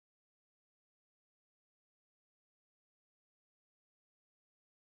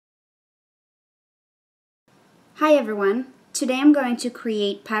Hi everyone! Today I'm going to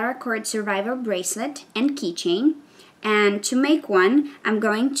create Paracord survival bracelet and keychain, and to make one I'm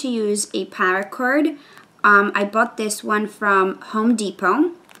going to use a paracord. I bought this one from Home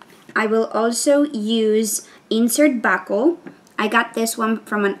Depot. I will also use insert buckle. I got this one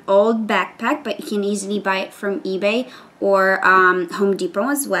from an old backpack, but you can easily buy it from eBay or Home Depot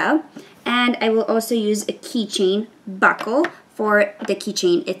as well. And I will also use a keychain buckle for the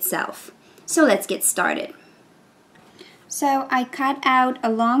keychain itself. So let's get started. So I cut out a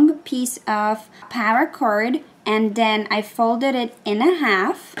long piece of paracord and then I folded it in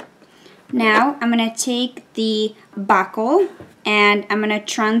half. Now I'm going to take the buckle and I'm going to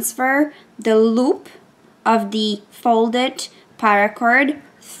transfer the loop of the folded paracord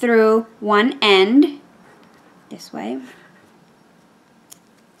through one end, this way,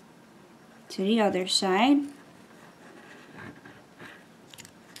 to the other side.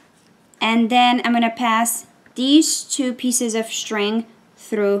 And then I'm going to pass these two pieces of string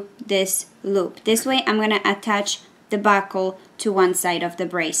through this loop. This way I'm going to attach the buckle to one side of the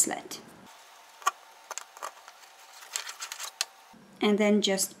bracelet. And then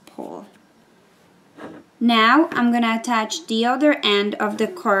just pull. Now I'm going to attach the other end of the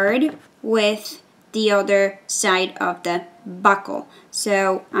cord with the other side of the buckle.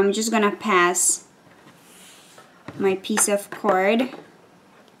 So I'm just going to pass my piece of cord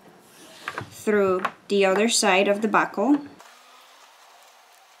through the other side of the buckle.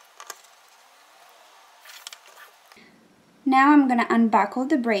 Now I'm going to unbuckle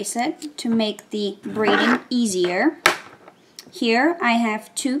the bracelet to make the braiding easier. Here I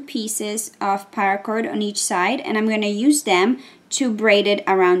have two pieces of paracord on each side and I'm going to use them to braid it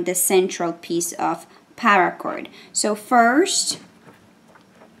around the central piece of paracord. So first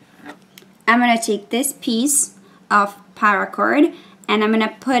I'm going to take this piece of paracord and I'm going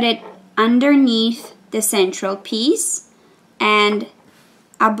to put it underneath the central piece and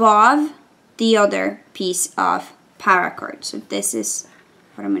above the other piece of paracord. So this is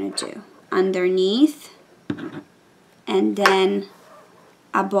what I'm going to do. Underneath and then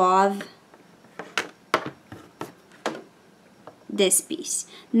above this piece.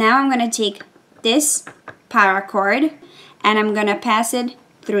 Now I'm going to take this paracord and I'm going to pass it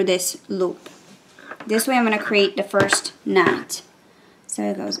through this loop. This way I'm going to create the first knot. So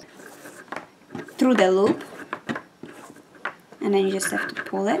it goes through the loop and then you just have to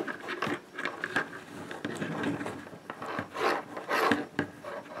pull it.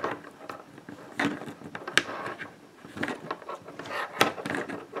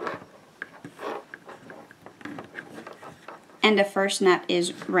 And the first knot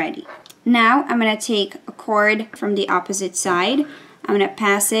is ready. Now I'm going to take a cord from the opposite side. I'm going to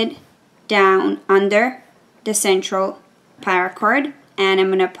pass it down under the central paracord and I'm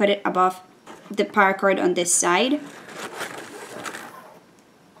going to put it above the paracord on this side.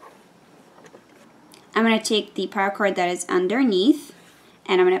 I'm going to take the paracord that is underneath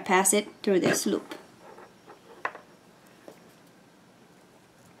and I'm going to pass it through this loop.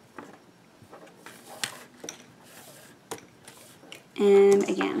 And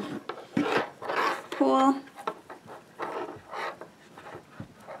again, pull.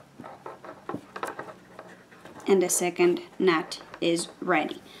 And the second knot is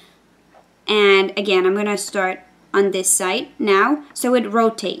ready. And again, I'm going to start on this side now. So it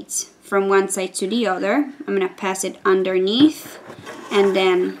rotates from one side to the other. I'm going to pass it underneath and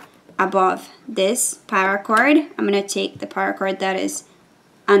then above this paracord. I'm going to take the paracord that is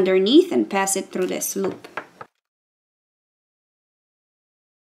underneath and pass it through this loop.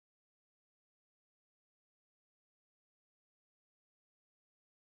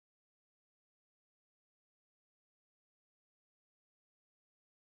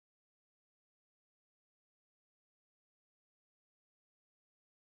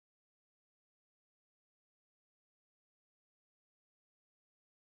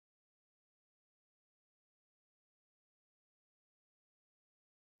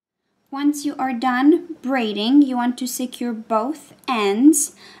 Once you are done braiding, you want to secure both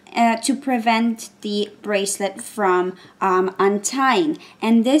ends to prevent the bracelet from untying.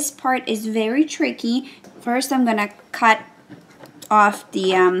 And this part is very tricky. First, I'm going to cut off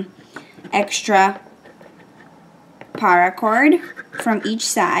the extra paracord from each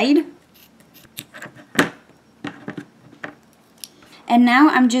side. And now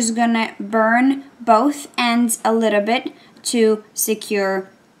I'm just going to burn both ends a little bit to secure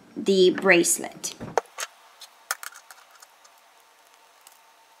the bracelet.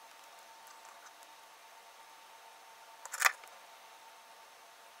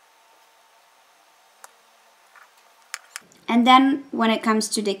 And then when it comes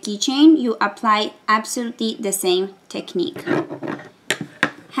to the keychain, you apply absolutely the same technique.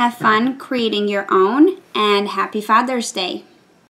 Have fun creating your own, and happy Father's Day!